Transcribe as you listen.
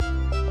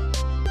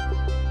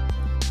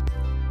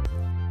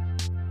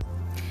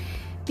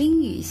丁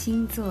宇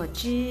星座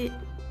之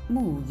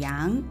牧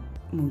羊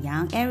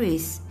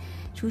Aries，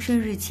 出生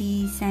日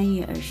期3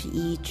月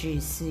21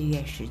至4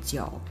月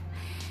19。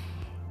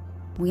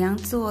牧羊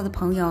座的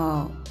朋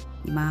友，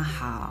你们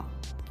好，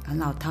很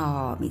老套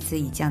哦，每次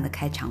以这样的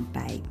开场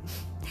白，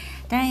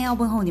当然要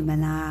问候你们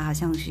啦，好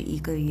像是1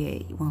个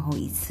月问候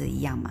一次一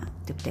样嘛，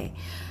对不对？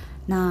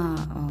那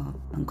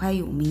很快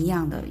我们一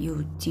样的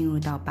又进入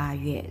到8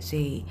月，所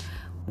以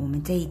我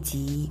们这一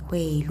集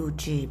会录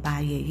制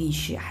8月运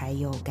势还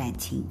有感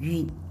情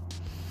运。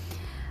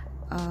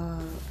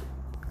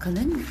可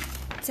能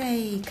在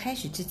开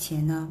始之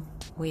前呢，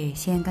我也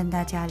先跟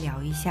大家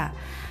聊一下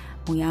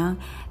牡羊，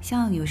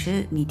像有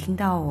时你听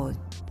到我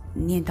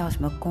念到什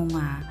么宫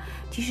啊，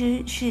其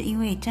实是因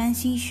为占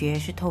星学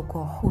是透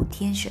过后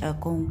天12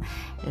宫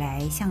来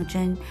象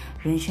征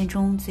人生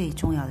中最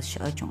重要的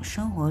12种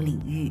生活领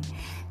域，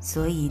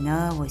所以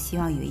呢，我希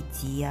望有一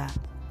集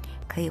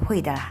可以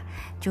会的啦，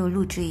就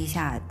录制一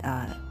下，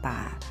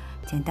把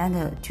简单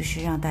的就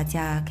是让大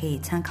家可以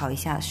参考一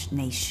下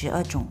哪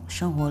12种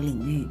生活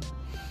领域，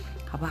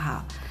好不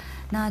好？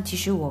那其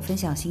实我分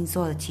享星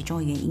座的其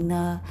中原因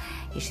呢，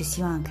也是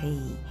希望可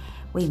以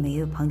为每一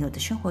位朋友的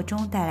生活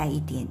中带来一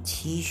点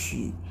期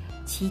许、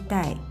期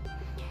待。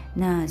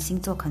那星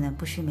座可能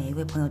不是每一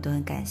位朋友都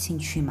很感兴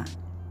趣嘛。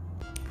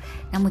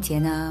那目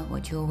前呢，我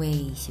就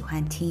为喜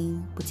欢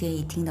听、不介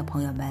意听的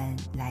朋友们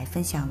来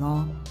分享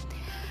咯。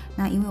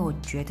那因为我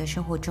觉得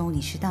生活中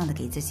你适当的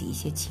给自己一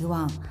些期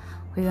望，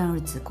会让日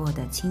子过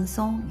得轻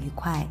松愉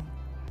快，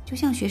就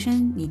像学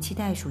生你期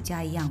待暑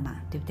假一样嘛，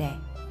对不对？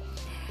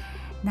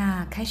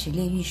那开始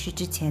练运势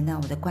之前呢，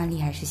我的惯例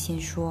还是先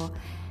说，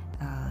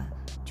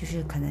就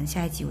是可能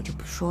下一集我就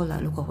不说了，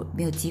如果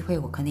没有机会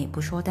我可能也不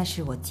说，但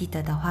是我记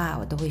得的话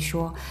我都会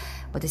说。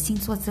我的星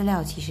座资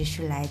料其实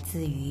是来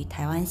自于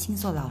台湾星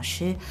座老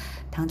师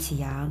唐启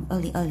阳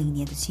2020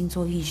年的星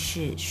座运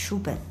势书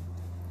本，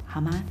好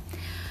吗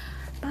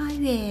？8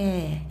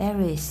月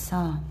Aries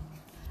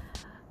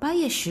 8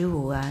月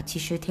15啊，其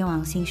实天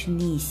王星是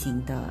逆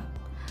行的，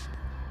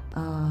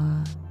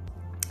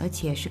而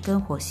且是跟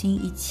火星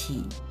一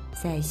起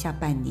在下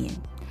半年，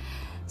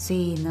所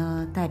以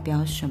呢，代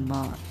表什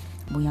么？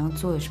牡羊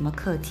座有什么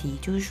课题？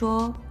就是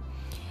说，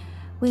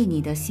为你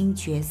的新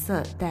角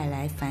色带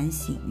来反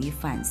省与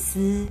反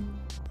思。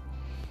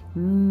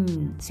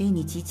所以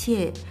你急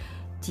切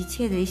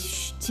的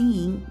经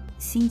营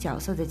新角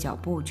色的脚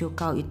步就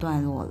告一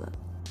段落了。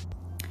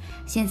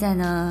现在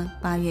呢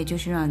，8月就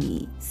是让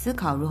你思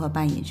考如何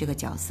扮演这个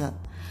角色。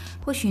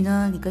或许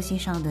呢，你个性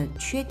上的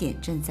缺点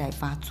正在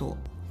发作，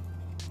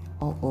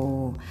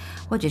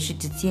或者是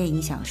直接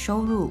影响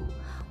收入，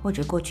或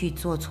者过去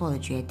做错了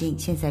决定，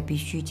现在必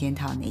须检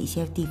讨哪一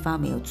些地方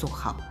没有做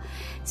好。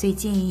所以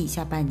建议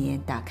下半年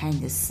打开你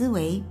的思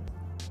维。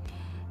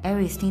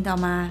 Aries 听到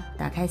吗？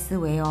打开思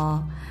维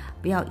哦，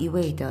不要一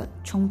味的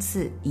冲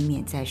刺，以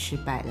免再失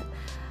败了。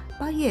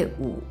8月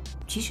5，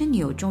其实你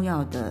有重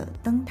要的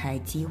登台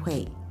机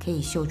会，可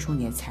以秀出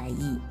你的才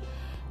艺，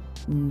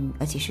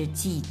而且是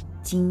技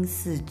惊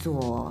四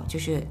座，就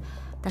是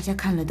大家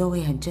看了都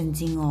会很震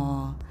惊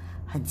哦，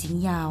很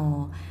惊讶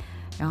哦。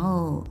然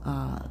后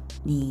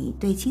你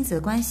对亲子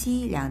的关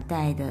系、两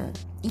代的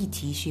议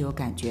题是有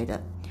感觉的，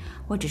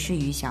或者是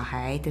与小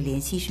孩的联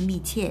系是密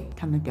切，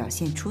他们表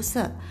现出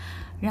色，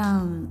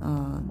让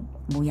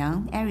牡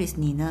羊 Aries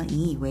你呢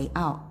引以为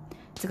傲。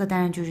这个当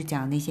然就是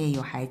讲那些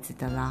有孩子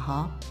的啦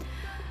哈。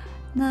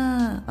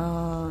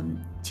那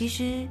其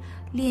实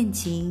恋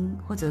情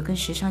或者跟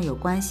时尚有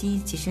关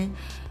系，其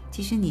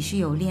实你是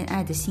有恋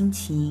爱的心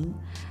情，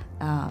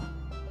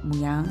牡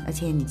羊，而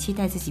且你期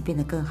待自己变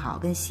得更好、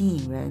更吸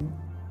引人。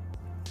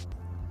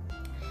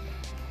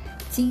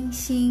金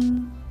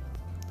星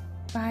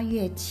8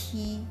月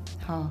7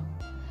号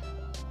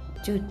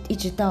就一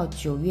直到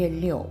9月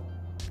6，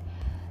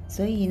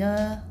所以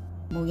呢，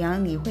牡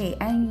羊你会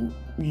安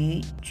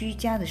于居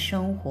家的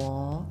生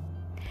活，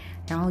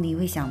然后你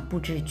会想布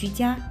置居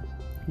家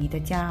你的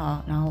家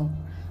哦，然后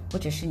或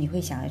者是你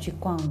会想要去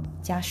逛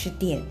家饰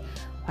店，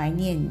怀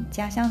念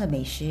家乡的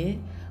美食，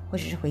或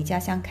者是回家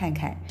乡看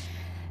看。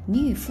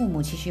你与父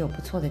母其实有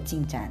不错的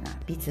进展啊，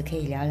彼此可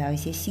以聊聊一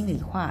些心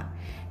里话，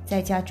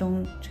在家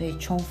中会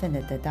充分的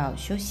得到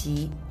休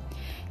息。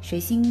水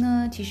星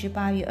呢，其实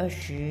8月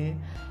20，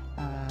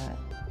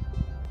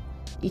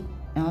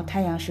然后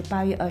太阳是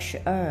8月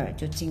22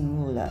就进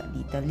入了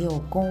你的6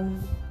宫。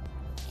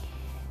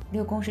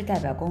6宫是代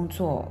表工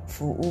作、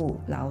服务、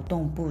劳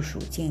动、部署、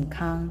健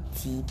康、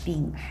疾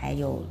病还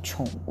有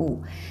宠物。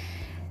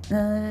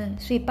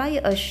所以8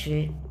月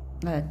20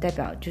代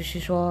表就是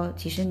说，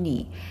其实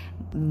你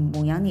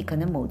牡羊你可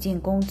能某件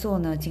工作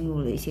呢进入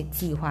了一些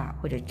计划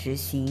或者执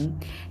行，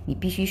你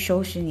必须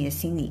收拾你的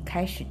心理，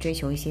开始追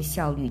求一些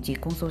效率及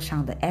工作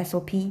上的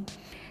SOP。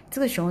 这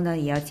个时候呢，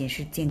也要检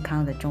视健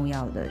康的重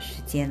要的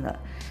时间了。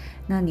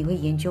那你会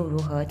研究如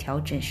何调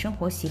整生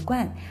活习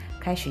惯，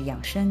开始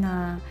养生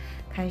啊，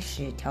开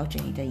始调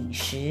整你的饮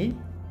食，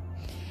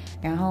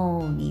然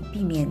后你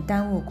避免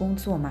耽误工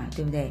作嘛，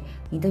对不对？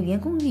你的员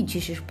工运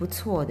其实是不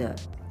错的，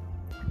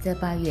在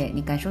8月，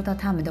你感受到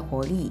他们的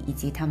活力以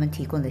及他们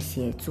提供的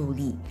协助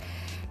力，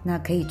那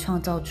可以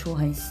创造出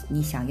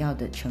你想要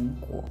的成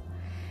果。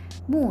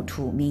木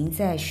土冥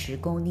在10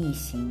宫逆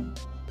行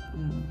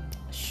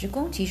，10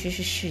宫其实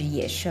是事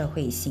业、社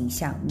会形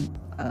象，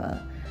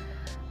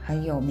还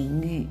有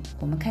名誉。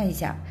我们看一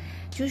下，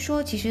就是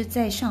说，其实，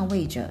在上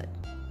位者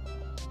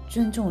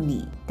尊重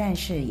你，但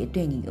是也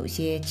对你有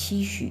些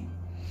期许。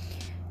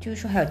就是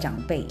说，还有长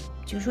辈，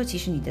就是说，其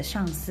实你的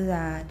上司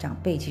啊、长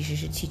辈其实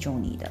是器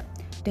重你的，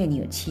对你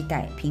有期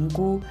待、评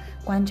估、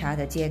观察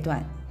的阶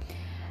段。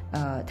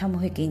他们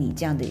会给你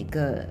这样的一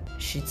个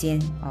时间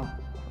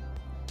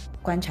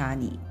观察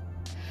你，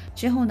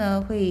之后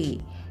呢会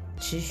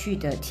持续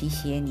的提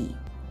携你。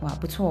哇，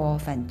不错哦，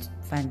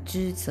反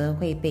之则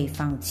会被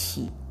放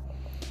弃。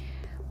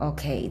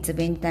OK， 这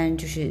边当然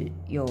就是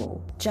有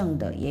正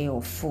的也有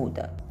负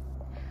的，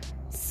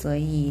所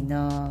以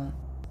呢，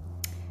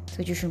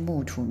这就是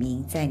木土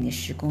冥在你的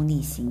10宫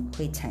逆行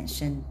会产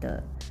生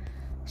的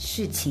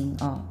事情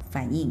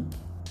反应。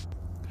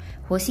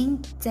火星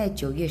在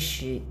9月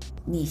10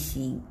逆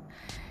行，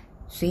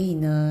所以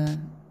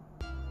呢，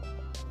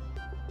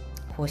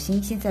火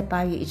星现在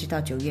8月一直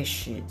到9月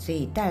10，所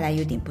以带来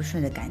有点不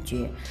顺的感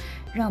觉，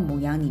让牡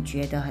羊你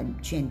觉得很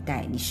倦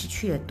怠，你失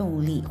去了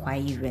动力，怀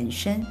疑人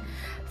生，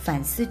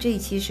反思这一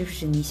切是不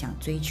是你想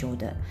追求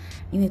的，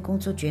因为工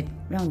作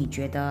让你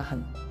觉得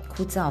很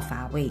枯燥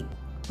乏味，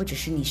或者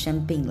是你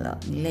生病了，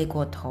你累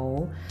过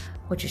头，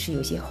或者是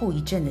有些后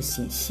遗症的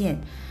显现，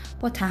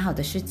或谈好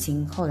的事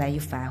情后来又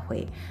反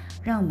悔，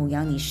让牡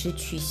羊你失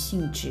去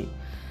兴致。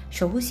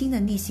守护星的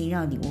逆行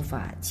让你无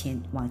法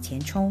往前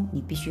冲，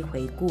你必须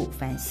回顾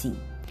反省，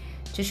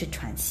这是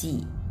喘息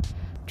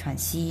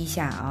一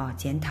下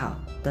检讨，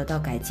得到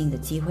改进的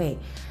机会。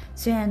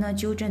虽然呢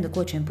纠正的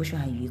过程不是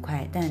很愉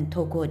快，但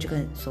透过这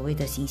个所谓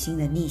的行星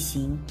的逆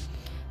行，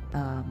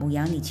牡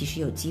羊你其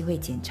实有机会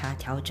检查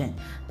调整，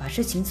把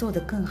事情做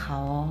得更好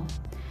哦。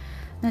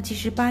那其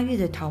实8月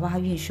的桃花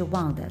运是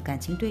旺的，感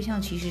情对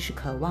象其实是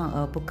可望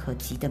而不可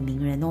及的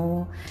名人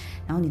哦。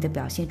然后你的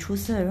表现出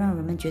色，让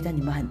人们觉得你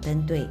们很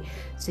登对，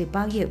所以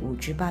8月5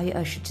至8月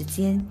20之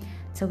间，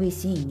这会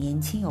吸引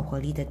年轻有活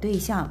力的对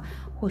象，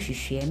或许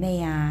学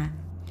妹啊、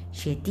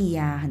学弟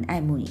啊很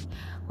爱慕你，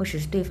或者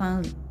是对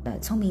方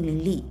聪明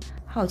伶俐、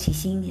好奇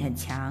心很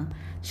强、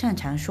擅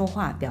长说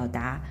话表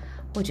达，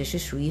或者是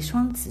属于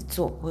双子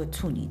座或者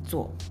处女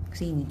座，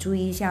所以你注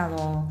意一下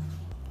咯。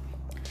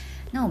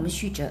那我们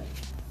续着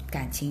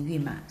感情运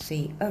嘛，所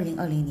以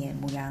2020年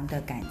牡羊的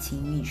感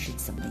情运是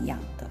怎么样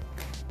的？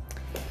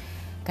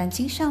感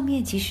情上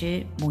面，其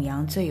实牡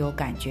羊最有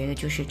感觉的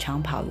就是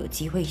长跑有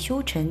机会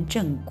修成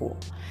正果，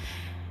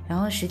然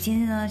后时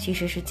间呢其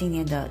实是今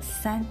年的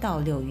3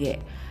到6月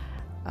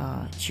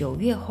，9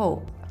月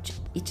后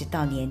一直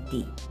到年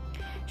底，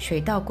水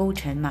到沟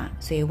成嘛，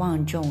所以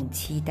望重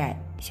期待，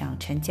想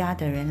成家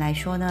的人来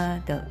说呢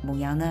的牡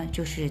羊呢，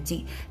就是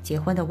结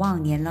婚的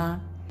旺年了。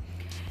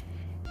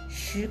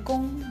10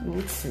宫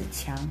如此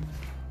强，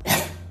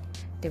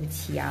对不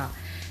起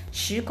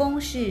10宫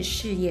是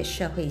事业、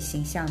社会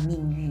形象、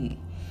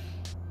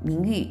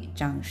名誉、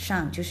长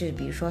上，就是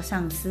比如说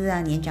上司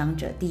啊、年长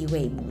者、地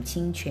位、母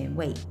亲、权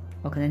位。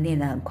我可能念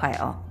得很快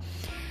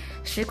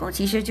10宫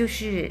其实就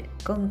是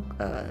跟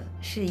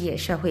事业、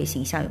社会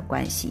形象有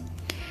关系。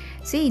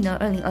所以呢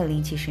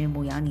，2020其实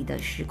牡羊你的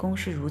10宫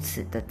是如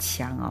此的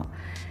强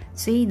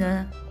所以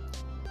呢，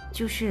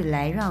就是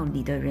来让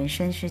你的人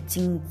生是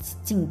进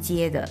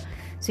阶的，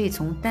所以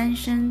从单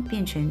身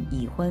变成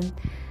已婚，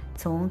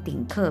从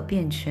顶客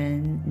变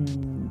成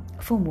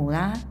父母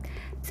啦，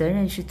责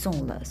任是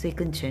重了，所以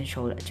更成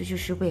熟了，这就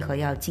是为何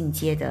要进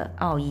阶的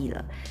奥义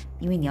了，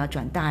因为你要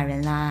转大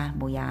人啦，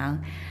牡羊。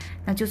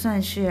那就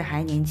算是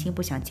还年轻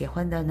不想结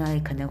婚的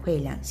呢，可能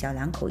会小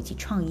两口一起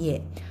创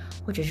业，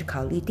或者是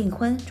考虑订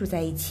婚住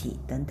在一起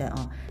等等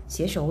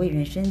携手为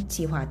人生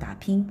计划打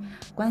拼，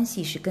关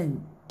系是更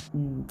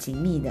紧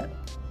密的。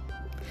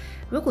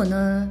如果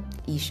呢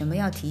以什么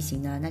要提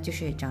醒呢，那就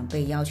是长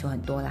辈要求很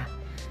多啦，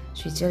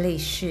所以这类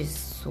事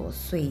琐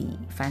碎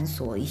繁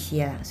琐一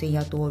些啦，所以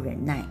要多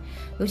忍耐，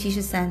尤其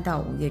是3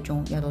到5月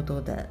中要多多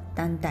的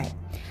担待。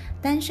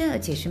单身而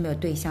且是没有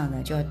对象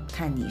呢，就要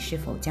看你是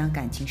否将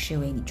感情视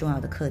为你重要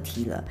的课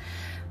题了。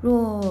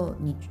若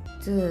你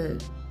这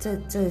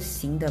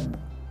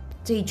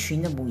一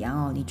群的牡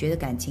羊你觉得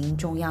感情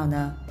重要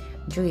呢，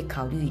你就可以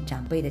考虑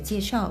长辈的介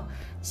绍、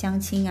相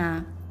亲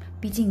啊，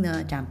毕竟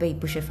呢长辈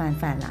不是泛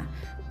啦，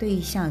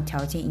对象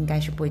条件应该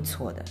是不会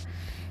错的，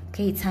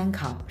可以参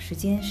考。时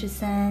间是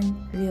3、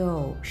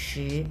6、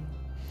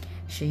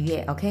10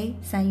月 OK，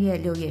 3月、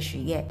6月、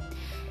10月。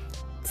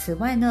此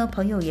外呢，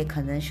朋友也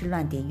可能是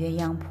乱点鸳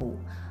鸯谱，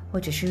或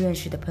者是认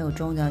识的朋友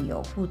中呢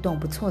有互动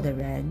不错的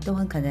人，都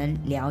很可能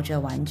聊着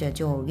玩着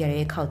就越来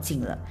越靠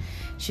近了。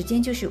时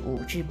间就是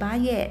5至8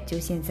月，就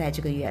现在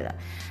这个月了。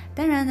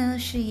当然呢，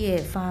事业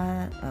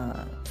发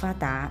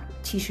达、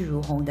气势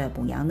如虹的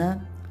牡羊呢，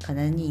可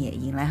能你也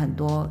迎来很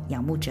多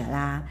仰慕者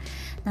啦。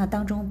那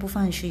当中不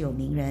乏是有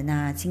名人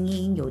啊、精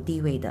英、有地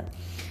位的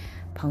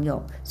朋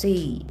友，所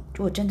以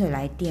如果真的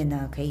来电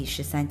呢，可以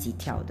是3级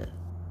跳的。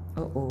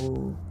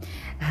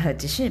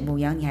只是牡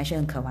羊你还是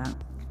很渴望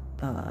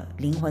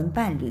灵魂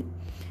伴侣，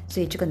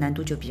所以这个难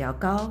度就比较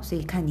高，所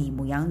以看你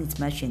牡羊你怎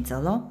么选择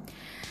咯。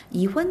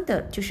已婚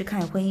的就是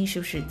看婚姻是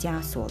不是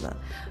枷锁了，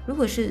如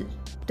果是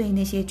对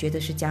那些觉得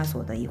是枷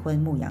锁的已婚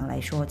牧羊来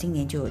说，今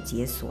年就有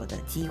解锁的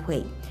机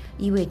会，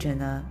意味着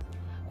呢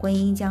婚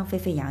姻将沸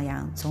沸扬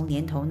扬，从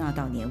年头闹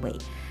到年尾，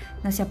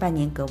那下半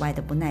年格外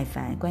的不耐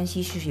烦，关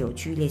系是有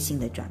剧烈性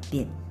的转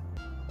变，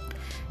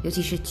尤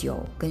其是9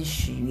跟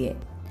10月。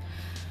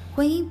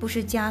婚姻不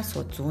是枷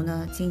锁族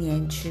呢，今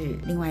年是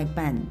另外一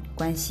半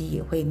关系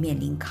也会面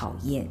临考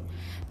验，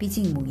毕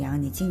竟牡羊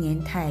你今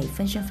年太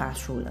分身乏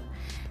术了，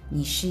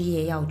你事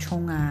业要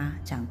冲啊，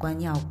长官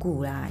要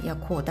顾啦，要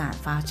扩大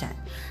发展，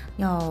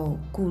要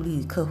顾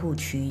虑客户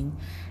群，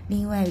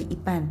另外一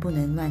半不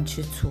能乱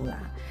吃醋啦，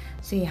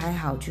所以还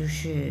好就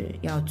是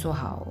要做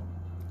好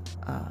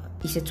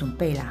一些准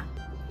备啦，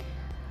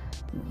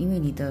因为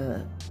你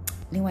的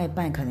另外一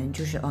半可能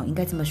就是应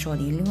该这么说，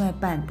你另外一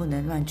半不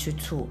能乱吃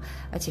醋，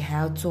而且还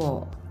要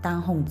做当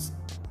后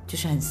就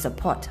是很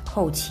support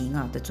后勤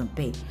的准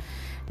备，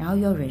然后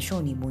又要忍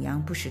受你牡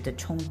羊不时的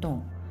冲动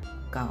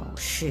搞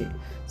事，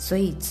所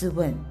以自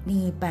问另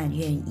一半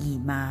愿意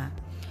吗？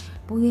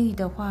不愿意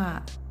的话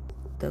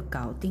的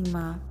搞定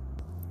吗？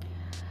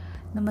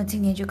那么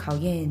今年就考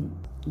验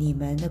你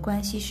们的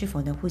关系是否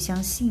能互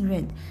相信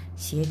任、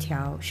协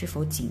调，是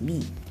否紧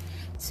密，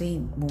所以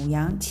牡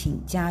羊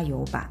请加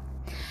油吧。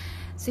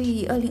所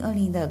以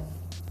2020的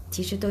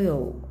其实都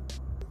有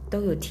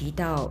提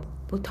到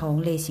不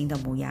同类型的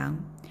牡羊，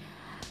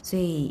所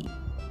以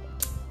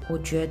我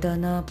觉得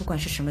呢，不管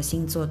是什么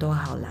星座都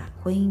好啦，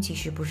婚姻其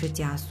实不是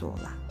枷锁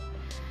啦，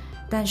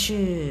但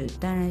是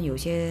当然有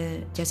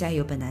些家家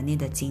有本难念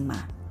的经嘛，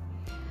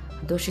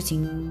很多事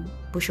情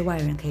不是外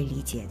人可以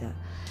理解的，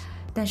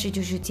但是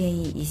就是建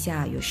议一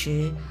下，有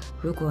时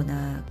如果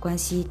呢关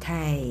系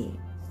太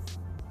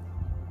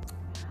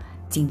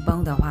紧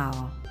绷的话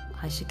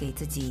还是给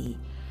自己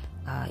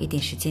一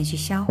点时间去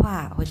消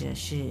化，或者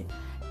是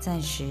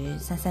暂时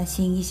散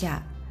心一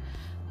下，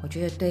我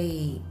觉得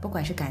对不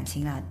管是感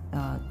情啦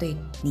对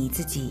你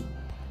自己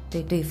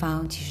对对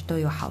方其实都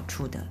有好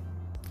处的。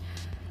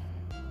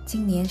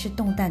今年是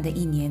动荡的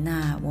一年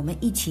我们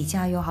一起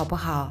加油好不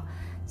好？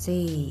所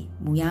以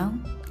牡羊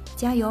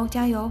加油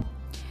加油！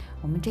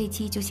我们这一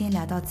期就先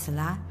聊到此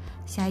啦，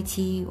下一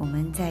期我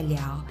们再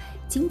聊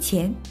金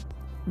钱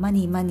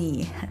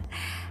money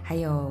还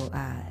有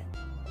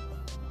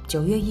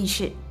9月运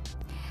势。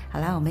好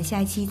啦，我们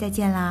下一期再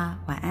见啦，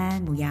晚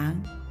安牡羊。